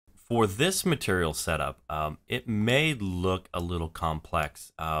for this material setup, it may look a little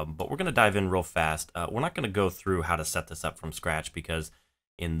complex, but we're going to dive in real fast. We're not going to go through how to set this up from scratch because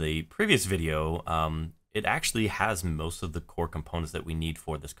in the previous video, it actually has most of the core components that we need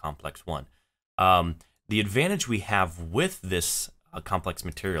for this complex one. The advantage we have with this complex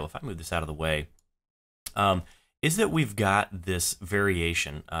material, if I move this out of the way, is that we've got this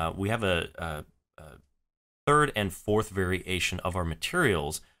variation. We have a third and fourth variation of our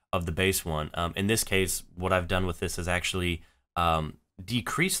materials of the base one. In this case, what I've done with this is actually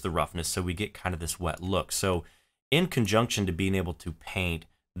decrease the roughness so we get kind of this wet look. So in conjunction to being able to paint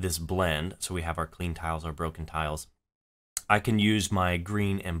this blend, so we have our clean tiles, our broken tiles, I can use my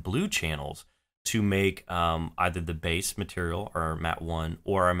green and blue channels to make either the base material, or our matte 1,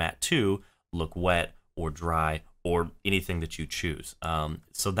 or our matte 2 look wet or dry or anything that you choose.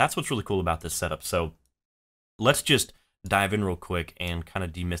 So that's what's really cool about this setup. So let's just dive in real quick and kind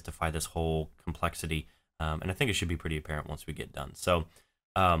of demystify this whole complexity. And I think it should be pretty apparent once we get done. So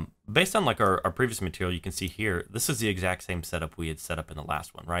based on like our previous material, you can see here, this is the exact same setup we had set up in the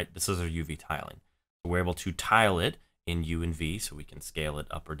last one, right? This is our UV tiling. So we're able to tile it in U and V so we can scale it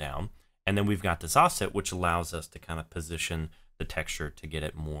up or down. And then we've got this offset, which allows us to kind of position the texture to get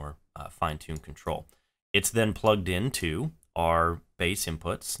it more fine-tuned control. It's then plugged into our base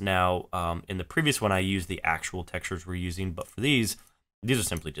inputs. Now, in the previous one, I used the actual textures we're using, but for these are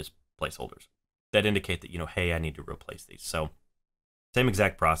simply just placeholders that indicate that, hey, I need to replace these. So same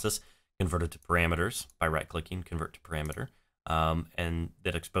exact process, convert it to parameters by right-clicking, convert to parameter, and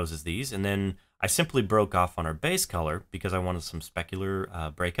that exposes these. And then I simply broke off on our base color because I wanted some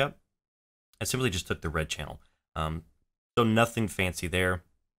specular breakup. I simply just took the red channel. So nothing fancy there.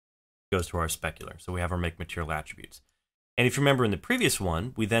 Goes to our specular. So we have our make material attributes. And if you remember in the previous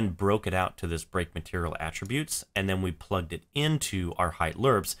one, we then broke it out to this break material attributes, and then we plugged it into our height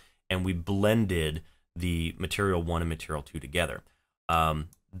lerps, and we blended the material 1 and material 2 together.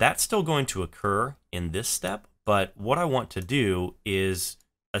 That's still going to occur in this step, but what I want to do is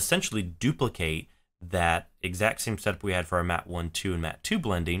essentially duplicate that exact same setup we had for our matte 1, 2, and matte 2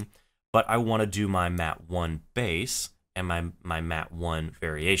 blending, but I want to do my matte 1 base and my matte 1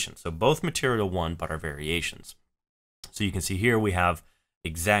 variation. So both material 1, but our variations. So you can see here we have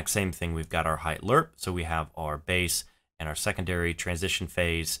exact same thing. We've got our height lerp, so we have our base, and our secondary transition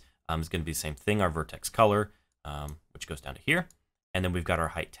phase is going to be the same thing, our vertex color, which goes down to here. And then we've got our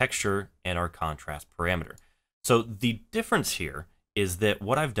height texture and our contrast parameter. So the difference here is that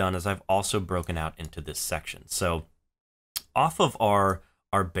what I've done is I've also broken out into this section. So off of our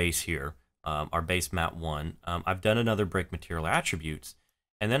base here, our base matte 1, I've done another break material attributes,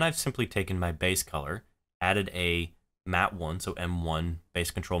 and then I've simply taken my base color, added a matte 1, so M1 base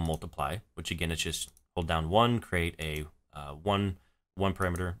control multiply, which again is just hold down 1, create a one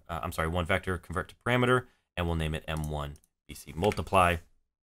vector, convert to parameter, and we'll name it M1 BC multiply,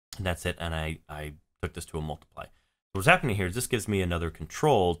 and that's it. And I took this to a multiply. So what's happening here is this gives me another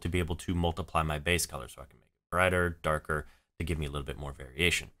control to be able to multiply my base color, so I can make it brighter, darker, to give me a little bit more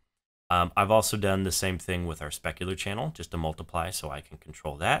variation. I've also done the same thing with our specular channel, just to multiply so I can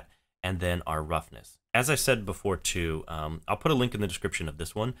control that, and then our roughness. As I said before too, I'll put a link in the description of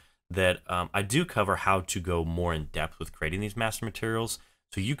this one that I do cover how to go more in depth with creating these master materials.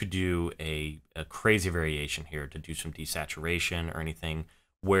 So you could do a crazy variation here to do some desaturation or anything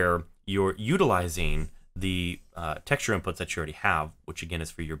where you're utilizing the texture inputs that you already have, which again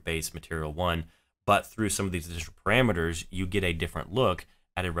is for your base material 1, but through some of these additional parameters, you get a different look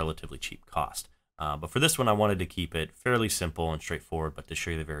at a relatively cheap cost. But for this one, I wanted to keep it fairly simple and straightforward, but to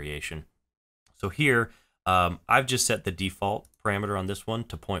show you the variation. So here, I've just set the default parameter on this one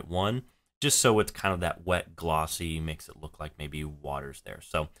to 0.1, just so it's kind of that wet, glossy, makes it look like maybe water's there.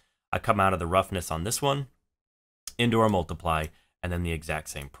 So I come out of the roughness on this one, into our multiply, and then the exact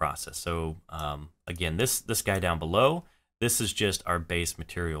same process. So again, this guy down below, this is just our base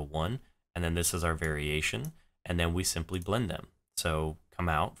material 1, and then this is our variation, and then we simply blend them. So come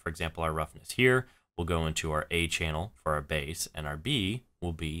out, for example, our roughness here will go into our A channel for our base, and our B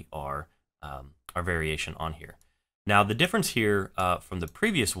will be our variation on here. Now the difference here from the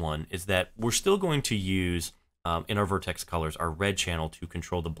previous one is that we're still going to use in our vertex colors our red channel to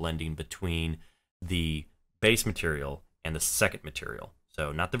control the blending between the base material and the second material.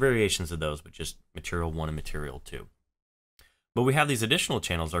 So not the variations of those, but just material 1 and material 2. But we have these additional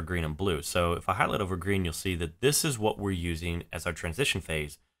channels, our green and blue. So if I highlight over green, you'll see that this is what we're using as our transition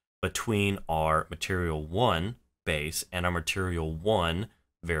phase between our material 1 base and our material 1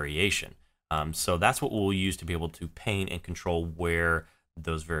 variation. So that's what we'll use to be able to paint and control where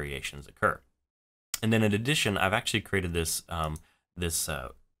those variations occur. And then in addition, I've actually created this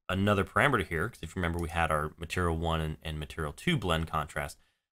another parameter here, because if you remember, we had our material 1 and material 2 blend contrast,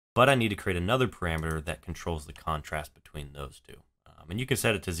 but I need to create another parameter that controls the contrast between those two. And you can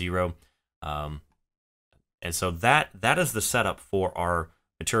set it to 0. And so that is the setup for our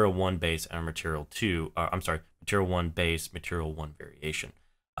material 1 base and our material 2, material 1 base, material 1 variation.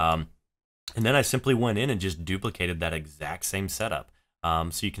 And then I simply went in and just duplicated that exact same setup.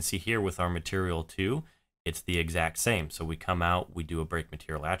 So you can see here with our material 2, it's the exact same. So we come out, we do a break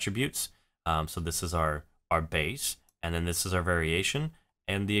material attributes. So this is our base, and then this is our variation,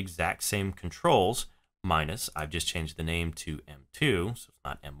 and the exact same controls minus, I've just changed the name to M2, so it's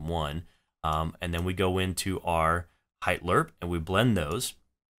not M1. And then we go into our height lerp and we blend those.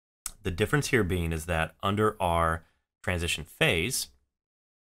 The difference here being is that under our transition phase,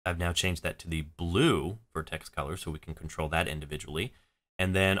 I've now changed that to the blue vertex color so we can control that individually.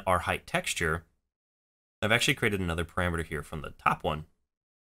 And then our height texture, I've actually created another parameter here from the top one,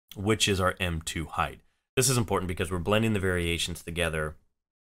 which is our M2 height. This is important because we're blending the variations together.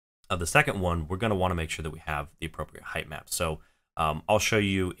 Of the second one, we're going to want to make sure that we have the appropriate height map. So I'll show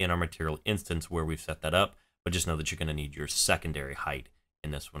you in our material instance where we've set that up, but just know that you're going to need your secondary height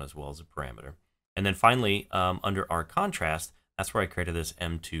in this one as well as a parameter. And then finally, under our contrast, that's where I created this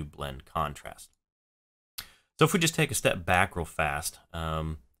M2 blend contrast. So if we just take a step back real fast,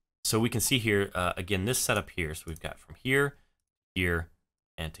 so we can see here, again, this setup here, so we've got from here, here,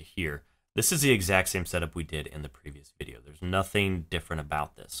 and to here. This is the exact same setup we did in the previous video. There's nothing different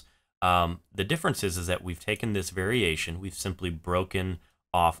about this. The difference is that we've taken this variation, we've simply broken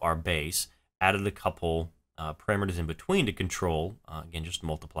off our base, added a couple parameters in between to control, again, just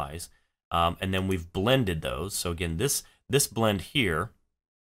multiplies, and then we've blended those. So again, this blend here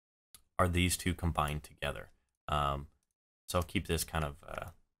are these two combined together. So I'll keep this kind of,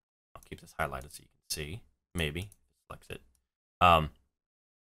 I'll keep this highlighted so you can see, maybe, flex it.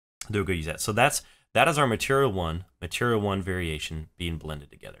 We'll go use that. So that is our material 1 variation being blended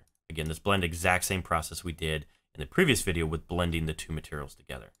together. Again, this blend exact same process we did in the previous video with blending the two materials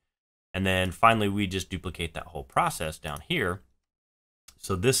together. And then finally, we just duplicate that whole process down here.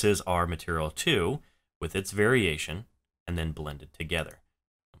 So this is our material 2 with its variation and then blended together.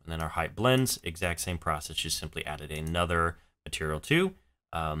 And then our height blends, exact same process, just simply added another material 2,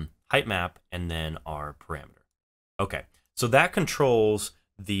 height map, and then our parameter. Okay, so that controls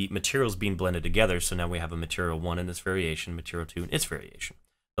the materials being blended together. So now we have a material 1 in this variation, material 2 in its variation.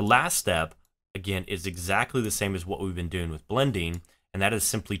 The last step, again, is exactly the same as what we've been doing with blending, and that is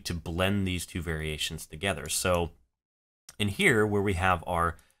simply to blend these two variations together. So in here, where we have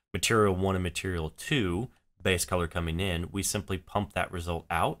our material 1 and material 2 base color coming in, we simply pump that result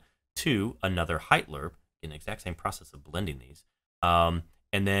out to another height lerp, in the exact same process of blending these. And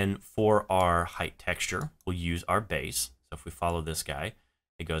then for our height texture, we'll use our base. So if we follow this guy,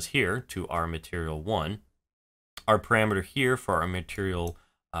 it goes here to our material 1. Our parameter here for our material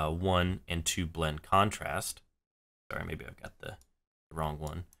 1 and 2 blend contrast. Sorry, maybe I've got the wrong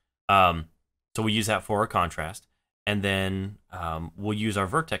one. So we use that for our contrast. And then we'll use our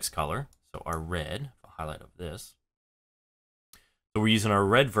vertex color, so our red, I'll highlight of this. So we're using our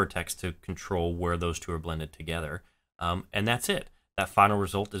red vertex to control where those two are blended together. And that's it. That final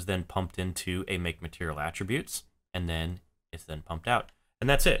result is then pumped into a make material attributes, and then it's then pumped out. And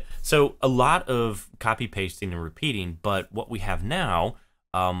that's it. So a lot of copy pasting and repeating, but what we have now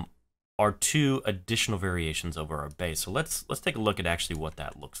are two additional variations over our base. So let's take a look at actually what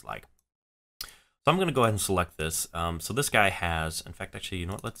that looks like. So I'm going to go ahead and select this. So this guy has, in fact, actually, you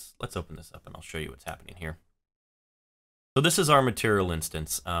know what? Let's open this up and I'll show you what's happening here. So this is our material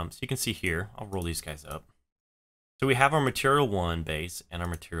instance. So you can see here, I'll roll these guys up. So we have our material 1 base and our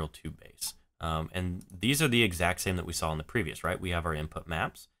material 2 base. And these are the exact same that we saw in the previous, right? We have our input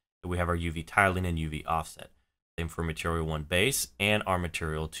maps, we have our UV tiling and UV offset. Same for material 1 base and our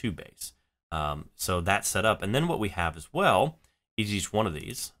material 2 base. So that's set up. And then what we have as well is each one of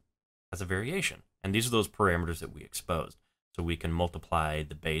these has a variation. And these are those parameters that we exposed. So we can multiply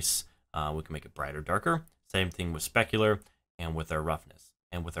the base, we can make it brighter, darker. Same thing with specular and with our roughness.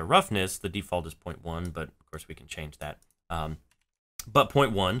 And with our roughness, the default is 0.1, but of course we can change that. But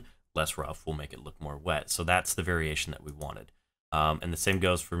 0.1, less rough, will make it look more wet. So that's the variation that we wanted. And the same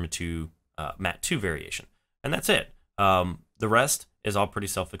goes for mat 2 variation. And that's it. The rest is all pretty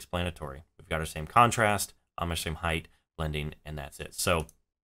self-explanatory. We've got our same contrast, our same height, blending, and that's it. So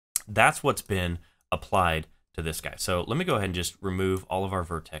that's what's been applied to this guy. So let me go ahead and just remove all of our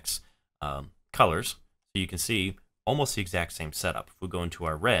vertex colors so you can see almost the exact same setup. If we go into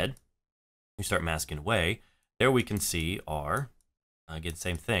our red, we start masking away, there we can see our, again,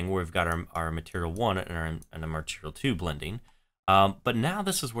 same thing, where we've got our material 1 and our material 2 blending. But now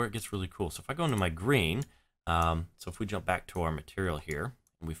this is where it gets really cool. So if I go into my green, so if we jump back to our material here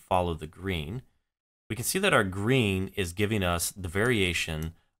and we follow the green, we can see that our green is giving us the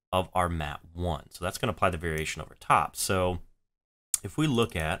variation of our mat 1. So that's going to apply the variation over top. So if we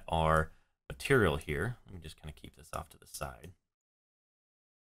look at our material here, let me just kind of keep this off to the side.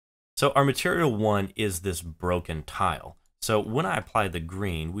 So our material 1 is this broken tile. So when I apply the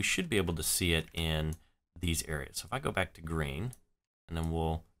green, we should be able to see it in these areas. So if I go back to green, and then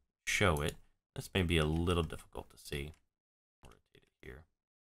we'll show it. This may be a little difficult to see. Rotate it here.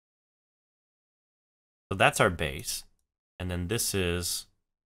 So that's our base, and then this is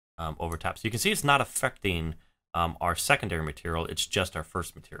over top. So you can see it's not affecting our secondary material, it's just our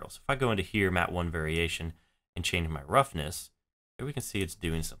first material. So if I go into here, mat 1 variation, and change my roughness, here we can see it's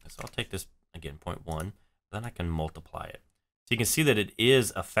doing something. So I'll take this, again, 0.1, then I can multiply it. So you can see that it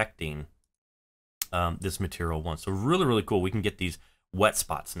is affecting this material 1. So really, really cool. We can get these wet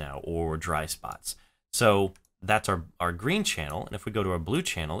spots now or dry spots. So that's our green channel. And if we go to our blue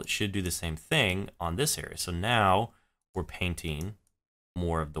channel, it should do the same thing on this area. So now we're painting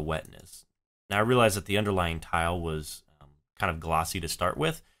more of the wetness. Now I realize that the underlying tile was kind of glossy to start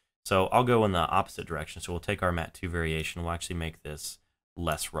with. So I'll go in the opposite direction. So we'll take our mat 2 variation. We'll actually make this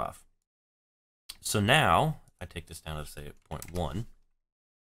less rough. So now I take this down to say 0.1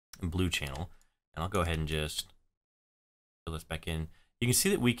 in blue channel, and I'll go ahead and just fill this back in. You can see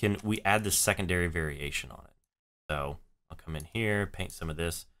that we add this secondary variation on it. So I'll come in here, paint some of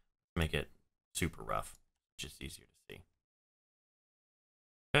this, make it super rough, just easier to see.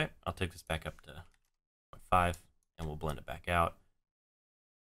 Okay, I'll take this back up to 0.5 and we'll blend it back out.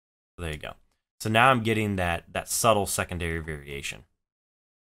 So there you go. So now I'm getting that subtle secondary variation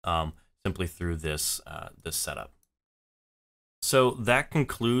simply through this this setup. So that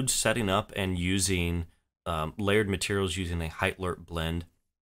concludes setting up and using layered materials using a height alert blend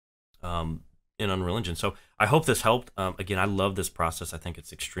in Unreal Engine. So I hope this helped. Again, I love this process. I think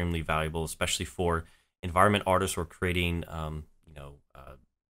it's extremely valuable, especially for environment artists or creating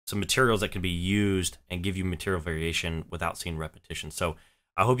some materials that can be used and give you material variation without seeing repetition. So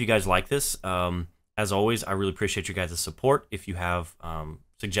I hope you guys like this. As always, I really appreciate you guys' support. If you have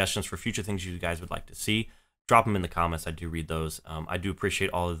suggestions for future things you guys would like to see, drop them in the comments. I do read those. I do appreciate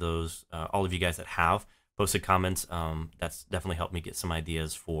all of you guys that have posted comments. That's definitely helped me get some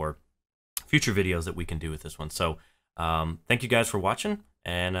ideas for future videos that we can do with this one. So thank you guys for watching,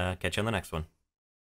 and catch you on the next one.